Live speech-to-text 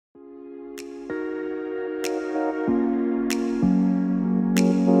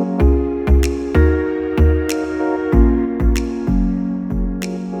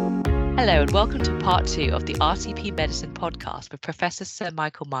Hello and welcome to part 2 of the RCP Medicine podcast with Professor Sir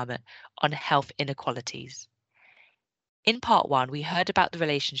Michael Marmot on health inequalities. In part 1, we heard about the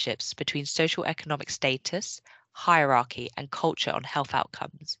relationships between socioeconomic status, hierarchy and culture on health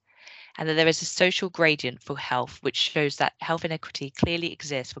outcomes, and that there is a social gradient for health which shows that health inequity clearly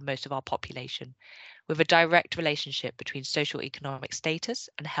exists for most of our population, with a direct relationship between socioeconomic status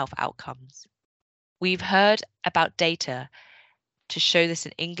and health outcomes. We've heard about data to show this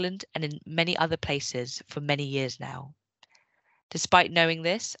in England and in many other places for many years now. Despite knowing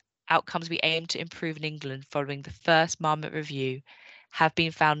this, outcomes we aim to improve in England following the first Marmot review have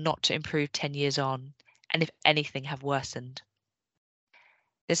been found not to improve 10 years on, and if anything have worsened.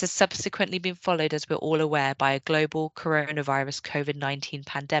 This has subsequently been followed, as we're all aware, by a global coronavirus COVID-19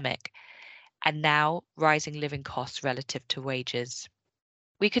 pandemic, and now rising living costs relative to wages.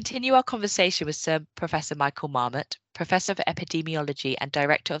 We continue our conversation with Sir Professor Michael Marmot, Professor of Epidemiology and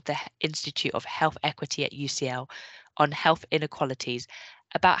Director of the Institute of Health Equity at UCL, on health inequalities,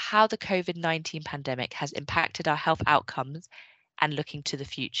 about how the COVID-19 pandemic has impacted our health outcomes and looking to the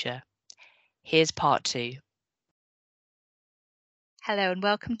future. Here's part 2. Hello and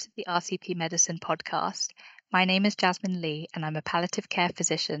welcome to the RCP Medicine podcast. My name is Jasmine Lee and I'm a palliative care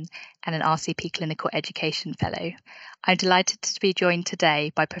physician and an RCP Clinical Education Fellow. I'm delighted to be joined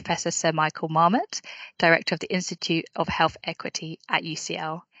today by Professor Sir Michael Marmot, Director of the Institute of Health Equity at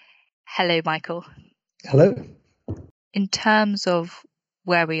UCL. Hello, Michael. Hello. In terms of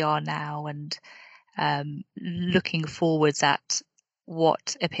where we are now and looking forwards at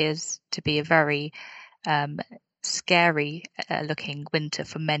what appears to be a very scary looking winter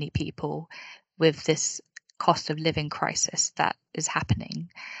for many people with this cost of living crisis that is happening.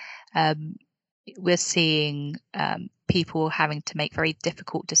 We're seeing people having to make very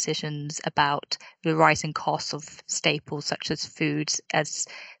difficult decisions about the rising costs of staples such as foods as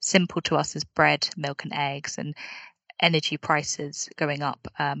simple to us as bread, milk and eggs, and energy prices going up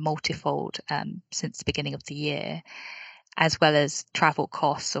multifold since the beginning of the year, as well as travel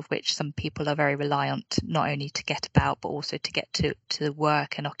costs, of which some people are very reliant not only to get about but also to get to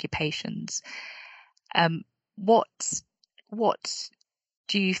work and occupations. What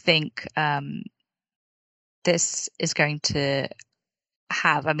do you think this is going to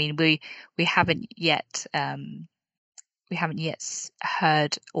have? I mean, we haven't yet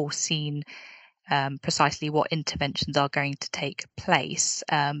heard or seen precisely what interventions are going to take place,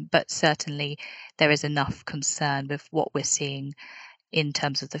 but certainly there is enough concern with what we're seeing in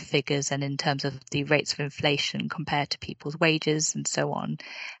terms of the figures and in terms of the rates of inflation compared to people's wages and so on.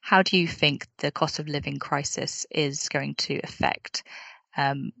 How do you think the cost of living crisis is going to affect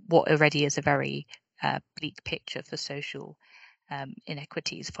what already is a very bleak picture for social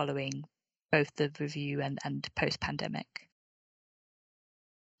inequities following both the review and post-pandemic?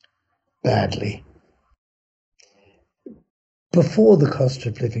 Badly. Before the cost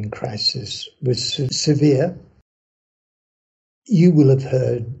of living crisis was severe, you will have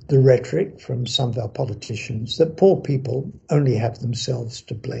heard the rhetoric from some of our politicians that poor people only have themselves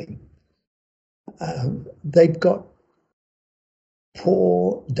to blame. They've got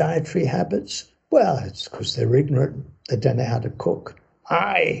poor dietary habits. Well, it's because they're ignorant. They don't know how to cook.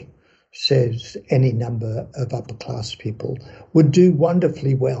 Says any number of upper class people, would do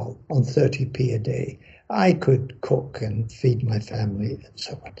wonderfully well on 30p a day. I could cook and feed my family and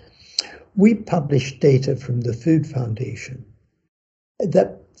so on. We published data from the Food Foundation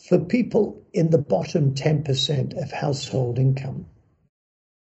that for people in the bottom 10% of household income,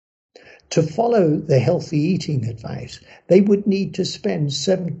 to follow the healthy eating advice, they would need to spend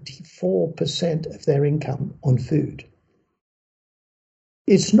 74% of their income on food.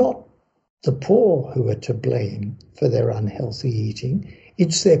 It's not the poor who are to blame for their unhealthy eating,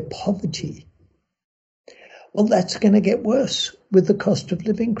 it's their poverty. Well, that's going to get worse with the cost of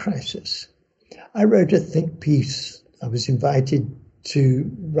living crisis. I wrote a think piece. I was invited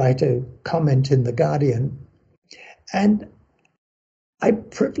to write a comment in The Guardian, and I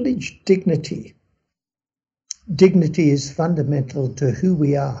privilege dignity. Dignity is fundamental to who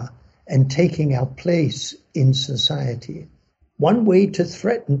we are and taking our place in society. One way to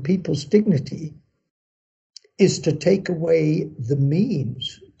threaten people's dignity is to take away the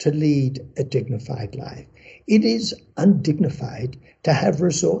means to lead a dignified life. It is undignified to have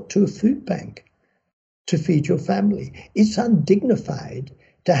resort to a food bank to feed your family. It's undignified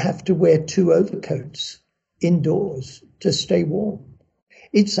to have to wear 2 overcoats indoors to stay warm.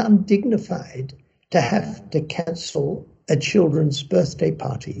 It's undignified to have to cancel a children's birthday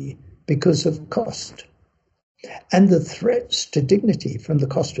party because of cost. And the threats to dignity from the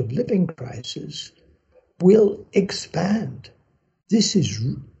cost of living crisis will expand. This is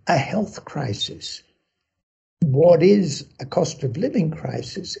a health crisis. What is a cost of living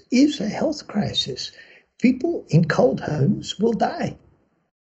crisis is a health crisis. People in cold homes will die.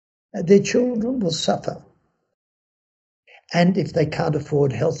 Their children will suffer. And if they can't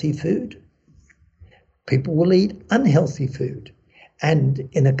afford healthy food, people will eat unhealthy food. And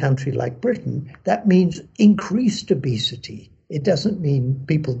in a country like Britain, that means increased obesity. It doesn't mean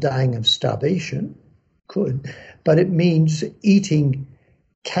people dying of starvation, but it means eating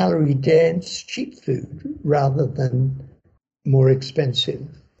calorie-dense, cheap food rather than more expensive,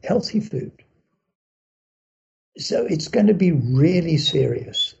 healthy food. So it's going to be really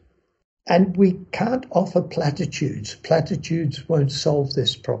serious. And we can't offer platitudes. Platitudes won't solve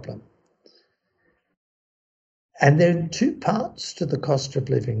this problem. And there are two parts to the cost of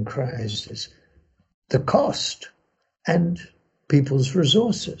living crisis: the cost and people's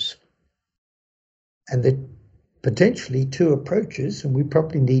resources. And there are potentially two approaches, and we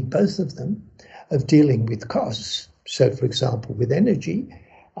probably need both of them, of dealing with costs. So, for example, with energy,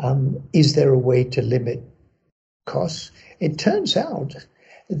 is there a way to limit costs? It turns out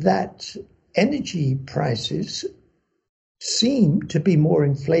that energy prices seem to be more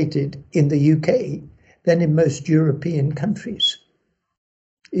inflated in the UK than in most European countries.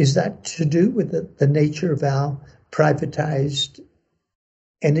 Is that to do with the nature of our privatized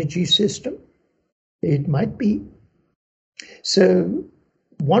energy system? It might be. So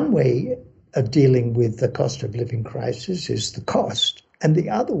one way of dealing with the cost of living crisis is the cost, and the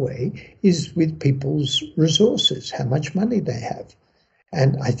other way is with people's resources, how much money they have.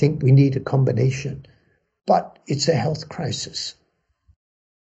 And I think we need a combination, but it's a health crisis.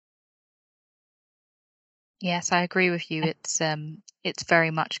 Yes, I agree with you. It's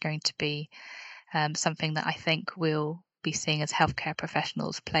very much going to be something that I think we'll be seeing as healthcare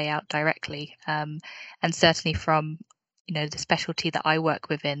professionals play out directly. And certainly from, the specialty that I work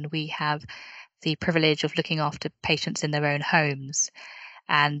within, we have the privilege of looking after patients in their own homes.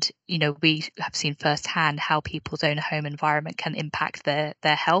 And, we have seen firsthand how people's own home environment can impact their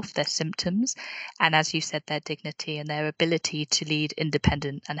health, their symptoms, and as you said, their dignity and their ability to lead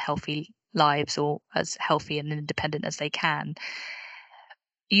independent and healthy lives, or as healthy and independent as they can.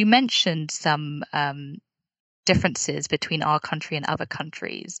 You mentioned some differences between our country and other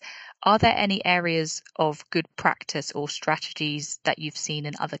countries. Are there any areas of good practice or strategies that you've seen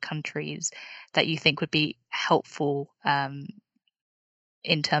in other countries that you think would be helpful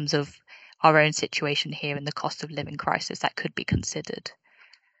in terms of our own situation here and the cost of living crisis that could be considered?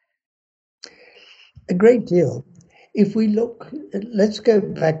 A great deal. If we look, let's go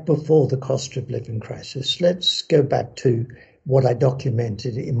back before the cost of living crisis. Let's go back to what I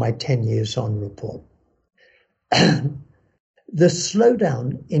documented in my 10 years on report. The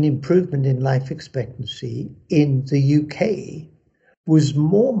slowdown in improvement in life expectancy in the UK was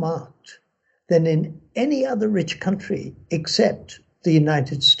more marked than in any other rich country except the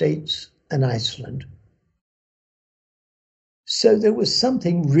United States and Iceland. So there was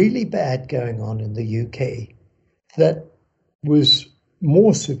something really bad going on in the UK that was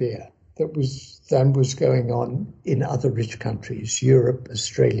more severe than was going on in other rich countries, Europe,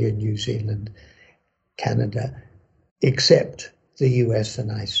 Australia, New Zealand, Canada, except the US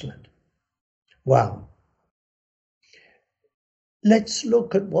and Iceland. Wow. Let's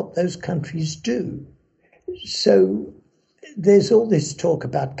look at what those countries do. So there's all this talk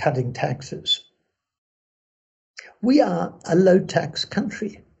about cutting taxes. We are a low tax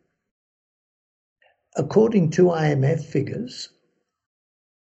country. According to IMF figures,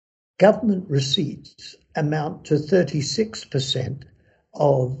 government receipts amount to 36%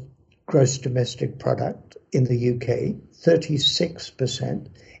 of gross domestic product in the UK, 36%.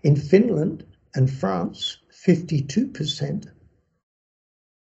 In Finland and France, 52%.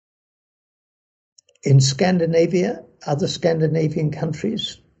 In Scandinavia, other Scandinavian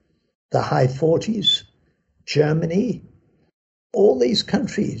countries, the high 40s, Germany, all these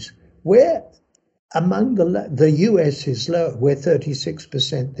countries, where among the US is low, we're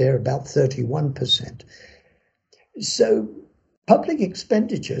 36%, they're about 31%. So public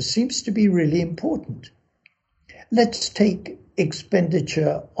expenditure seems to be really important. Let's take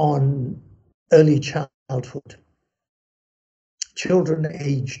expenditure on early childhood, children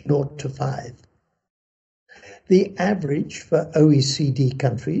aged 0 to 5. The average for OECD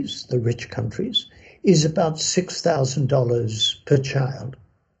countries, the rich countries, is about $6,000 per child.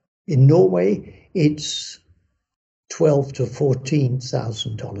 In Norway, it's $12,000 to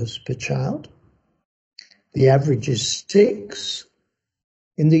 $14,000 per child. The average is $6,000.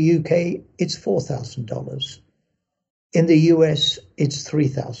 In the UK, it's $4,000. In the US, it's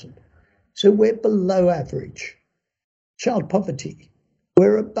 $3,000. So we're below average. Child poverty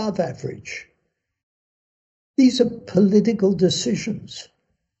We're above average. These are political decisions.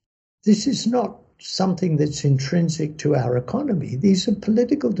 This is not something that's intrinsic to our economy. These are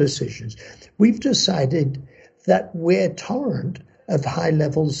political decisions. We've decided that we're tolerant of high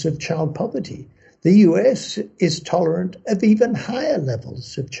levels of child poverty. The US is tolerant of even higher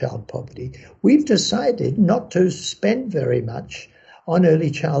levels of child poverty. We've decided not to spend very much on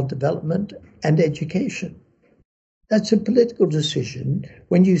early child development and education. That's a political decision.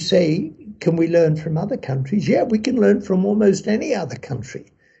 When you say, can we learn from other countries? Yeah, we can learn from almost any other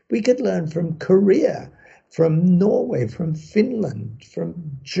country. We could learn from Korea, from Norway, from Finland,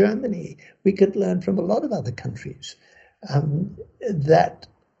 from Germany. We could learn from a lot of other countries that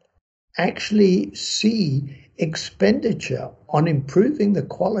actually see expenditure on improving the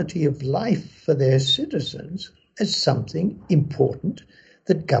quality of life for their citizens as something important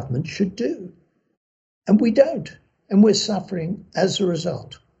that government should do. And we don't. And we're suffering as a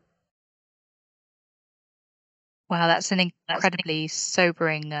result. Wow, that's an incredibly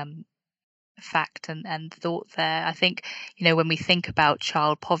sobering fact and thought there. I think, when we think about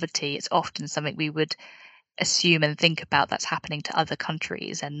child poverty, it's often something we would assume and think about that's happening to other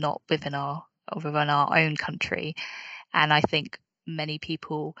countries and not within our own country. And I think many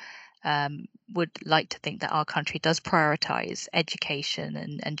people would like to think that our country does prioritize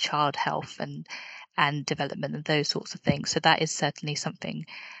education and child health and development and those sorts of things. So that is certainly something.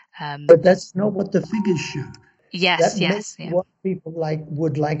 But that's not what the figures show. Yes, that yes, may be what people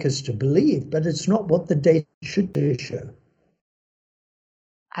would like us to believe, but it's not what the data should show.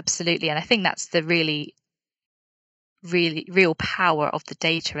 Absolutely, and I think that's the really real power of the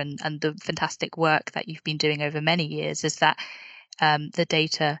data and the fantastic work that you've been doing over many years is that the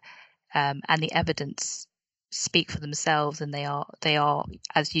data and the evidence speak for themselves, and they are,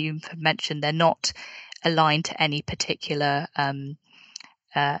 as you mentioned, they're not aligned to any particular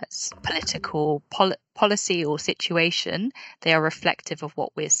political policy or situation. They are reflective of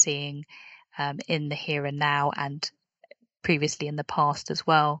what we're seeing in the here and now and previously in the past as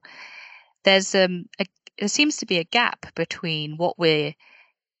well. There seems to be a gap between what we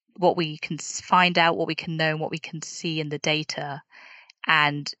can find out, what we can know, and what we can see in the data,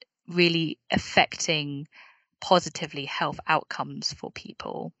 and really affecting positively health outcomes for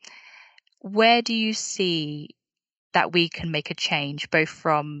people. Where do you see that we can make a change, both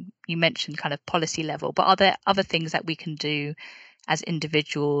from, you mentioned kind of policy level, but are there other things that we can do as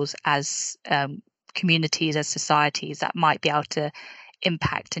individuals, as communities, as societies that might be able to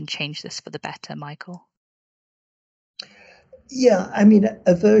impact and change this for the better, Michael? Yeah, I mean,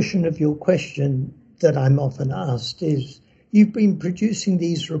 a version of your question that I'm often asked is, you've been producing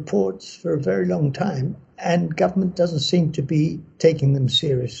these reports for a very long time and government doesn't seem to be taking them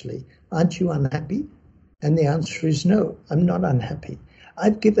seriously. Aren't you unhappy? And the answer is no, I'm not unhappy.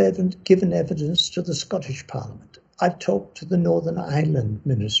 I've given evidence to the Scottish Parliament. I've talked to the Northern Ireland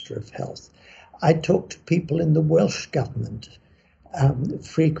Minister of Health. I talk to people in the Welsh government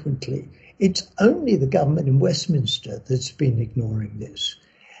frequently. It's only the government in Westminster that's been ignoring this.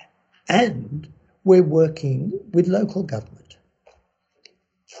 And we're working with local government.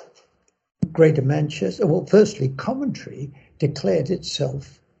 Greater Manchester, well, firstly, Coventry declared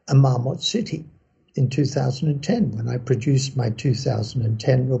itself a Marmot city in 2010. When I produced my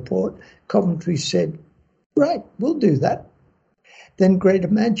 2010 report, Coventry said, right, we'll do that. Then Greater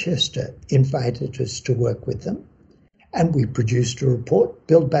Manchester invited us to work with them. And we produced a report,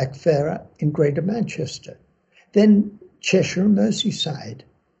 Build Back Fairer in Greater Manchester. Then Cheshire and Merseyside.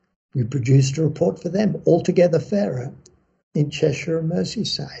 We produced a report for them, Altogether Fairer in Cheshire and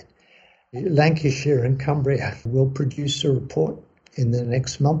Merseyside. Lancashire and Cumbria will produce a report in the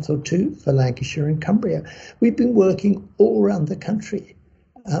next month or two for Lancashire and Cumbria. We've been working all around the country,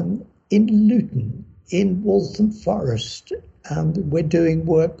 in Luton, in Waltham Forest. We're doing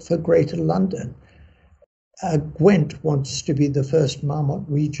work for Greater London. Gwent wants to be the first Marmot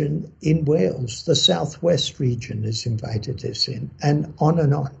region in Wales. The Southwest region has invited us in, and on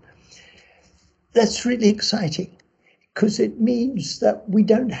and on. That's really exciting because it means that we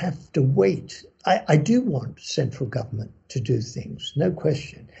don't have to wait. I do want central government to do things, no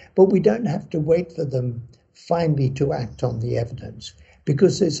question, but we don't have to wait for them finally to act on the evidence,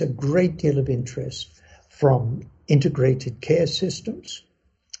 because there's a great deal of interest from integrated care systems,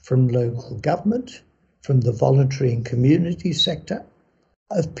 from local government, from the voluntary and community sector,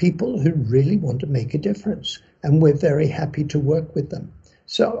 of people who really want to make a difference. And we're very happy to work with them.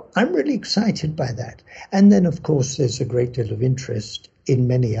 So I'm really excited by that. And then, of course, there's a great deal of interest in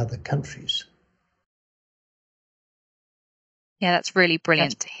many other countries. Yeah, that's really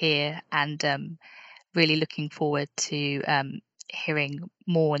brilliant to hear, and really looking forward to hearing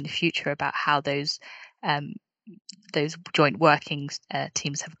more in the future about how those joint working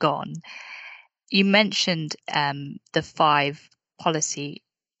teams have gone. You mentioned the 5 policy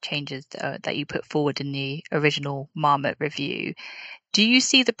changes that you put forward in the original Marmot review. Do you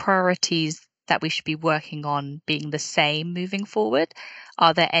see the priorities that we should be working on being the same moving forward?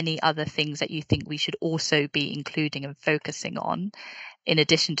 Are there any other things that you think we should also be including and focusing on in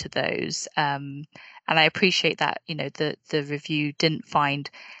addition to those? And I appreciate that, the review didn't find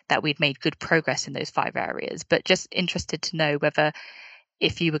that we'd made good progress in those 5 areas, but just interested to know whether,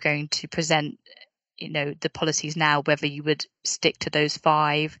 if you were going to present, the policies now, whether you would stick to those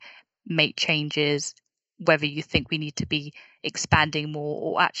 5, make changes, whether you think we need to be expanding more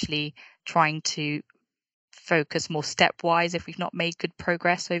or actually trying to focus more stepwise if we've not made good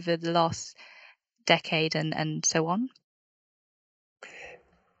progress over the last decade and so on?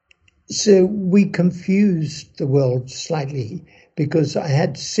 So we confused the world slightly because I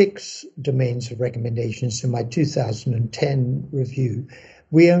had 6 domains of recommendations in my 2010 review.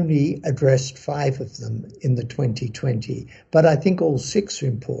 We only addressed 5 of them in the 2020, but I think all 6 are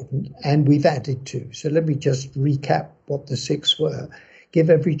important and we've added 2. So let me just recap what the 6 were. Give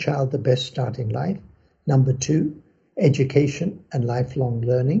every child the best start in life. Number 2, education and lifelong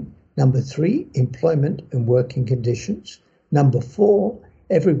learning. Number 3, employment and working conditions. Number 4,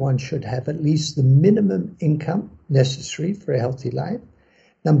 everyone should have at least the minimum income necessary for a healthy life.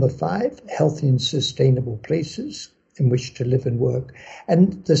 Number 5, healthy and sustainable places in which to live and work.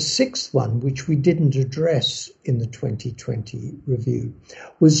 And the 6th one, which we didn't address in the 2020 review,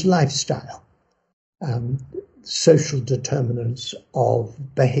 was lifestyle, social determinants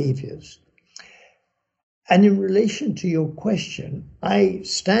of behaviors. And in relation to your question, I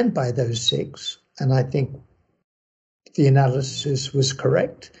stand by those 6, and I think the analysis was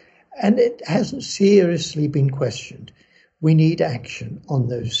correct, and it hasn't seriously been questioned. We need action on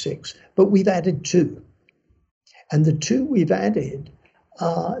those 6, but we've added 2. And the 2 we've added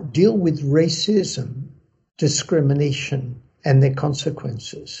deal with racism, discrimination, and their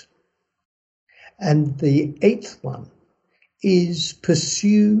consequences. And the 8th one is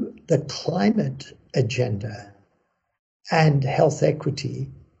pursue the climate agenda and health equity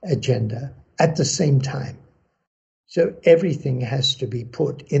agenda at the same time. So everything has to be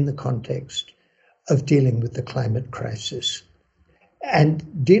put in the context of dealing with the climate crisis.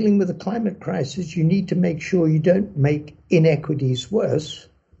 And dealing with the climate crisis, you need to make sure you don't make inequities worse.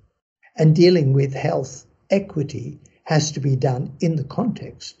 And dealing with health equity has to be done in the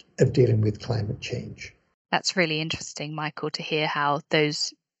context of dealing with climate change. That's really interesting, Michael, to hear how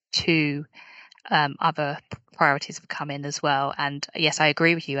those 2 other priorities have come in as well. And yes, I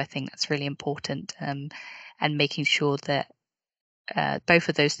agree with you. I think that's really important, and making sure that both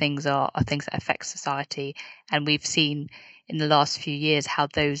of those things are things that affect society. And we've seen in the last few years how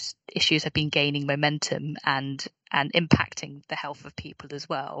those issues have been gaining momentum and impacting the health of people as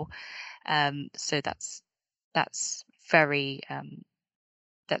well. So that's very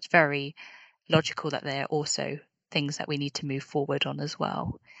logical that they're also things that we need to move forward on as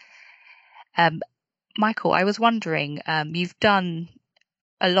well. Michael, I was wondering, you've done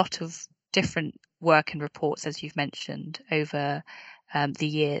a lot of different work and reports, as you've mentioned, over the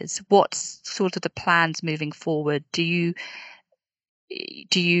years. What's sort of the plans moving forward? Do you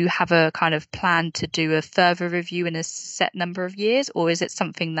have a kind of plan to do a further review in a set number of years, or is it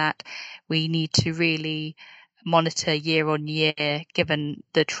something that we need to really monitor year on year given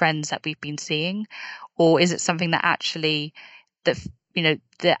the trends that we've been seeing? Or is it something that actually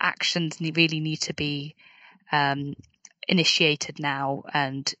the actions really need to be initiated now,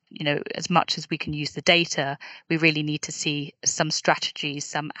 and as much as we can use the data, we really need to see some strategies,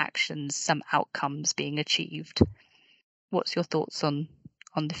 some actions, some outcomes being achieved? What's your thoughts on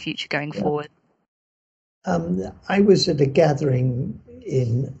the future going forward? I was at a gathering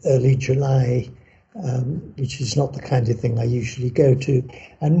in early July, which is not the kind of thing I usually go to,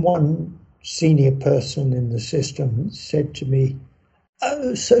 and one senior person in the system said to me,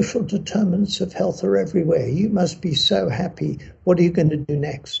 "Oh, social determinants of health are everywhere. You must be so happy. What are you going to do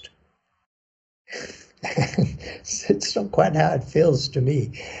next?" It's not quite how it feels to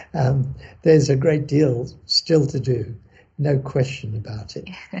me. There's a great deal still to do, no question about it.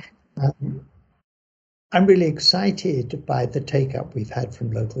 I'm really excited by the take-up we've had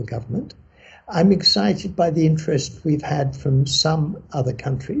from local government. I'm excited by the interest we've had from some other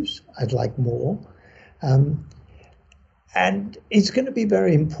countries. I'd like more. And it's going to be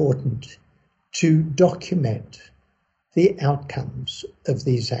very important to document the outcomes of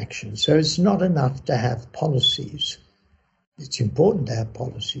these actions. So it's not enough to have policies. It's important to have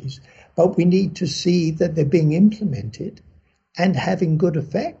policies, but we need to see that they're being implemented and having good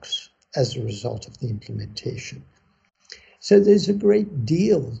effects as a result of the implementation. So there's a great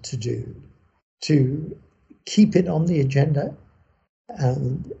deal to do to keep it on the agenda.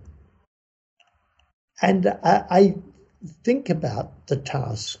 And I think about the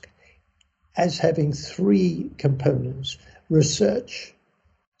task as having three components: research,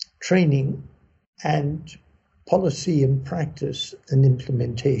 training, and policy and practice and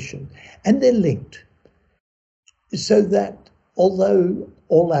implementation. And they're linked. So that although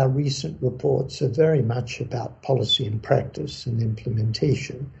all our recent reports are very much about policy and practice and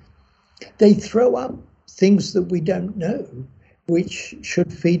implementation, they throw up things that we don't know, which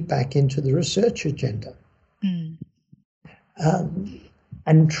should feed back into the research agenda.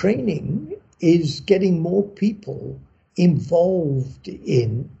 And training is getting more people involved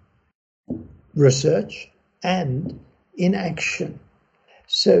in research and in action.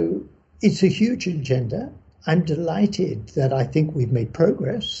 So it's a huge agenda. I'm delighted that I think we've made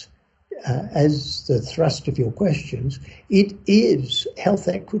progress. As the thrust of your questions, health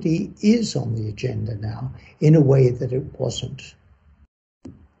equity is on the agenda now in a way that it wasn't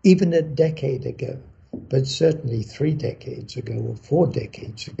even a decade ago, but certainly 3 decades ago or 4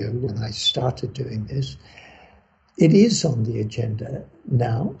 decades ago when I started doing this. It is on the agenda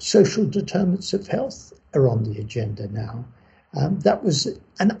now. Social determinants of health are on the agenda now. That was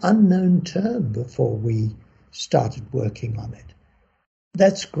an unknown term before we started working on it.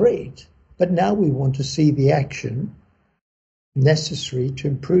 That's great, but now we want to see the action necessary to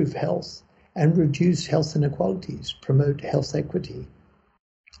improve health and reduce health inequalities, promote health equity.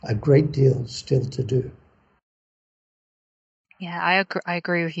 A great deal still to do. Yeah, I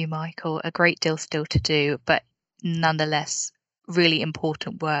agree with you, Michael. A great deal still to do, but nonetheless, really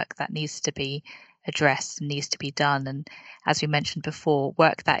important work that needs to be addressed and needs to be done. And as we mentioned before,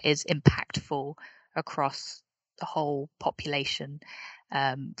 work that is impactful across the whole population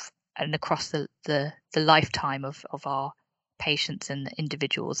and across the lifetime of our patients and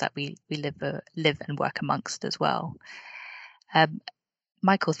individuals that we live and work amongst as well.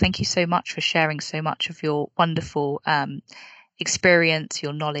 Michael, thank you so much for sharing so much of your wonderful experience,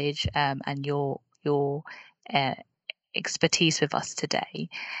 your knowledge, and your expertise with us today.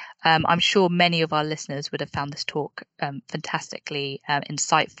 I'm sure many of our listeners would have found this talk fantastically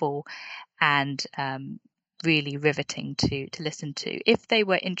insightful and really riveting to listen to. If they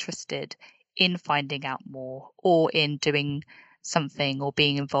were interested in finding out more or in doing something or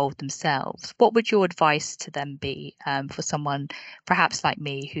being involved themselves, what would your advice to them be for someone perhaps like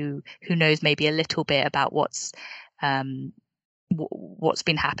me who knows maybe a little bit about what's been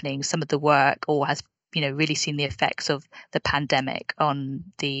happening, some of the work, or has really seen the effects of the pandemic on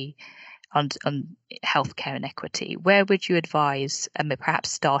healthcare inequity? Where would you advise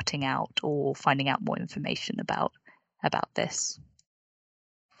perhaps starting out or finding out more information about this?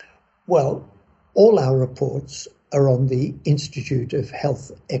 Well, all our reports are on the Institute of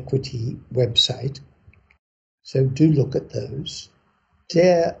Health Equity website, so do look at those.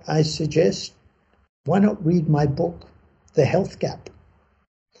 Dare I suggest, why not read my book, The Health Gap?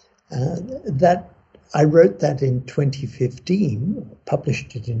 That I wrote that in 2015,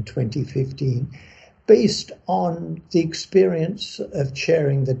 published it in 2015, based on the experience of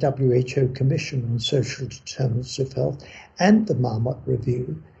chairing the WHO Commission on Social Determinants of Health and the Marmot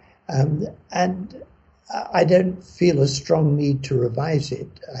Review. And I don't feel a strong need to revise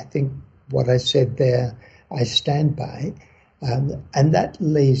it. I think what I said there, I stand by, and that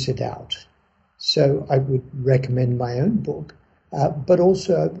lays it out. So I would recommend my own book, but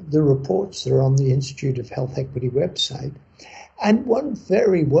also the reports that are on the Institute of Health Equity website. And one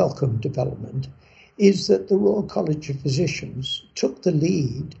very welcome development is that the Royal College of Physicians took the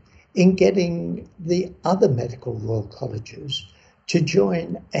lead in getting the other medical Royal Colleges to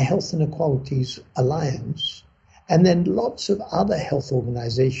join a Health Inequalities Alliance. And then lots of other health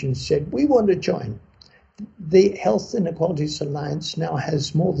organizations said, we want to join. The Health Inequalities Alliance now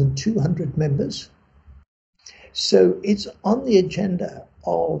has more than 200 members. So it's on the agenda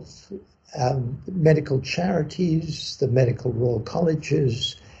of medical charities, the medical Royal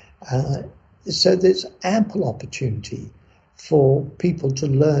Colleges. So there's ample opportunity for people to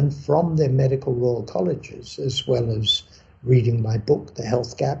learn from their medical Royal Colleges, as well as reading my book, The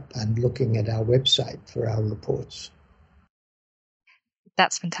Health Gap, and looking at our website for our reports.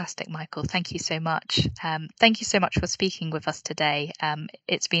 That's fantastic, Michael. Thank you so much. Thank you so much for speaking with us today.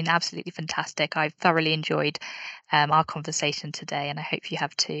 It's been absolutely fantastic. I've thoroughly enjoyed our conversation today, and I hope you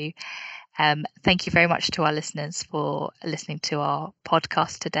have too. Thank you very much to our listeners for listening to our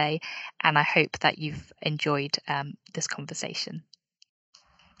podcast today, and I hope that you've enjoyed this conversation.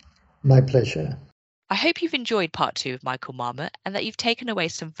 My pleasure. I hope you've enjoyed part 2 of Michael Marmot and that you've taken away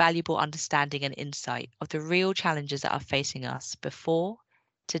some valuable understanding and insight of the real challenges that are facing us before,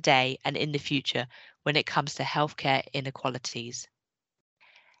 today, and in the future when it comes to healthcare inequalities.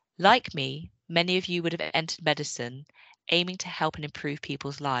 Like me, many of you would have entered medicine aiming to help and improve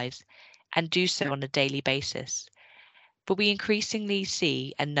people's lives and do so on a daily basis. But we increasingly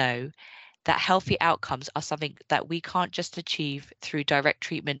see and know that healthy outcomes are something that we can't just achieve through direct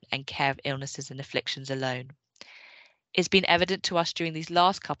treatment and care of illnesses and afflictions alone. It's been evident to us during these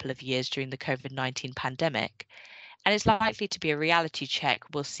last couple of years during the COVID-19 pandemic, and it's likely to be a reality check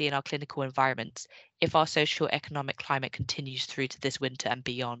we'll see in our clinical environments if our social economic climate continues through to this winter and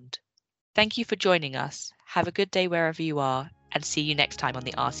beyond. Thank you for joining us. Have a good day wherever you are, and see you next time on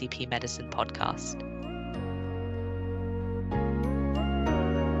the RCP Medicine podcast.